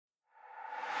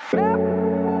My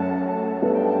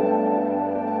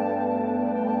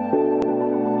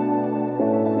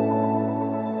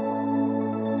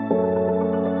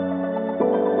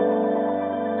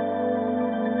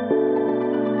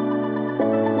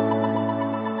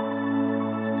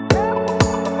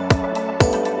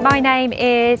name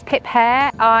is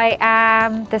Hare. I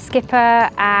am the skipper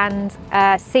and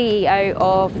CEO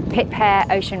of Hare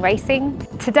Ocean Racing.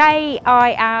 Today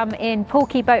I am in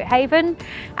Porky Boat Haven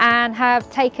and have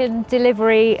taken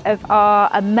delivery of our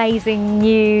amazing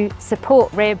new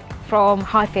support rib from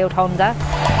Highfield Honda.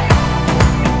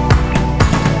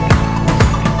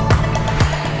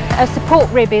 A support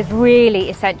rib is really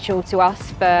essential to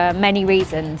us for many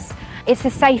reasons. It's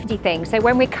a safety thing, so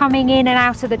when we're coming in and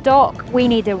out of the dock, we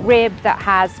need a rib that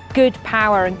has good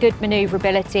power and good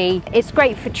manoeuvrability. It's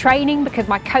great for training because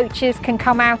my coaches can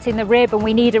come out in the rib, and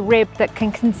we need a rib that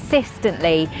can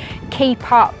consistently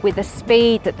keep up with the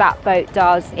speed that that boat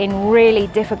does in really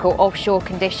difficult offshore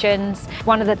conditions.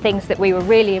 One of the things that we were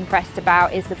really impressed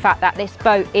about is the fact that this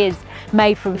boat is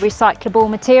made from recyclable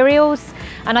materials,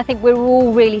 and I think we're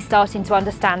all really starting to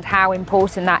understand how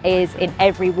important that is in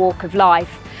every walk of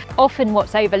life. Often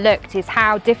what's overlooked is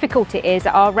how difficult it is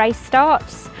at our race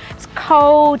starts. It's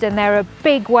cold and there are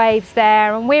big waves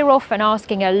there, and we're often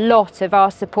asking a lot of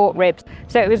our support ribs.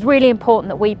 So it was really important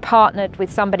that we partnered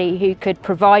with somebody who could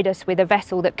provide us with a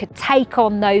vessel that could take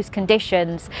on those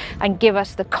conditions and give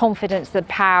us the confidence and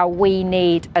power we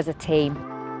need as a team.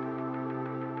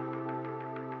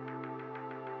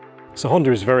 So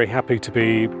Honda is very happy to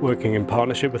be working in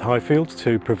partnership with Highfield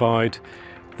to provide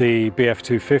the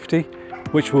BF250,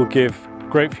 which will give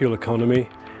great fuel economy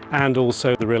and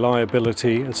also the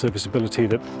reliability and serviceability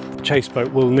that the chase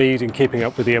boat will need in keeping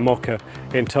up with the IMOCA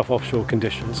in tough offshore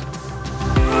conditions.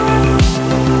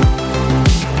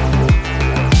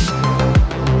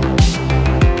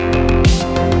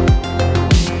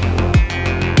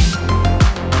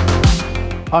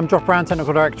 I'm Josh Brown,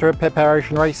 Technical Director at Hare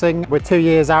Ocean Racing. We're 2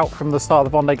 years out from the start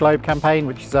of the Vendée Globe campaign,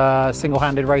 which is a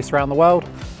single-handed race around the world.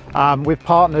 We've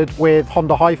partnered with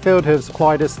Honda Highfield, who have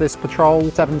supplied us this Patrol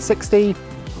 760.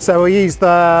 So we use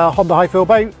the Honda Highfield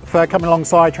boat for coming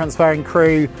alongside, transferring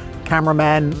crew,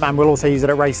 cameramen, and we'll also use it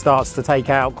at race starts to take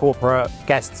out corporate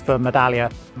guests for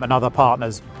Medallia and other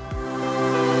partners.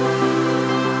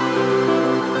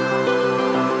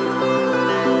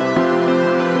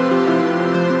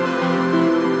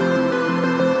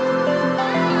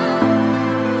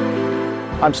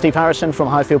 I'm Steve Harrison from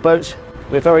Highfield Boats.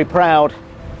 We're very proud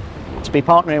to be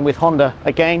partnering with Honda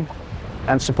again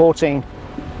and supporting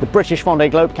the British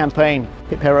Vendée Globe campaign,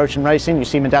 Hare Ocean Racing. You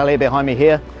see Medallia behind me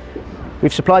here.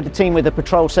 We've supplied the team with the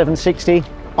Patrol 760,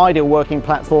 ideal working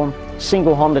platform,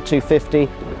 single Honda 250,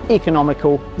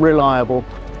 economical, reliable,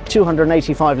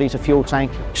 285 litre fuel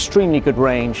tank, extremely good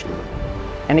range,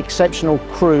 an exceptional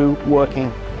crew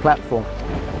working platform.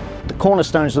 The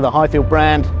cornerstones of the Highfield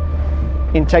brand: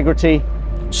 integrity,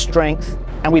 strength,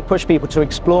 and we push people to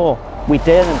explore. We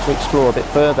dare them to explore a bit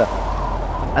further.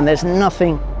 And there's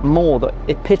nothing more that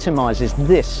epitomises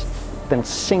this than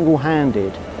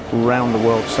single-handed round the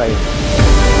world sailing.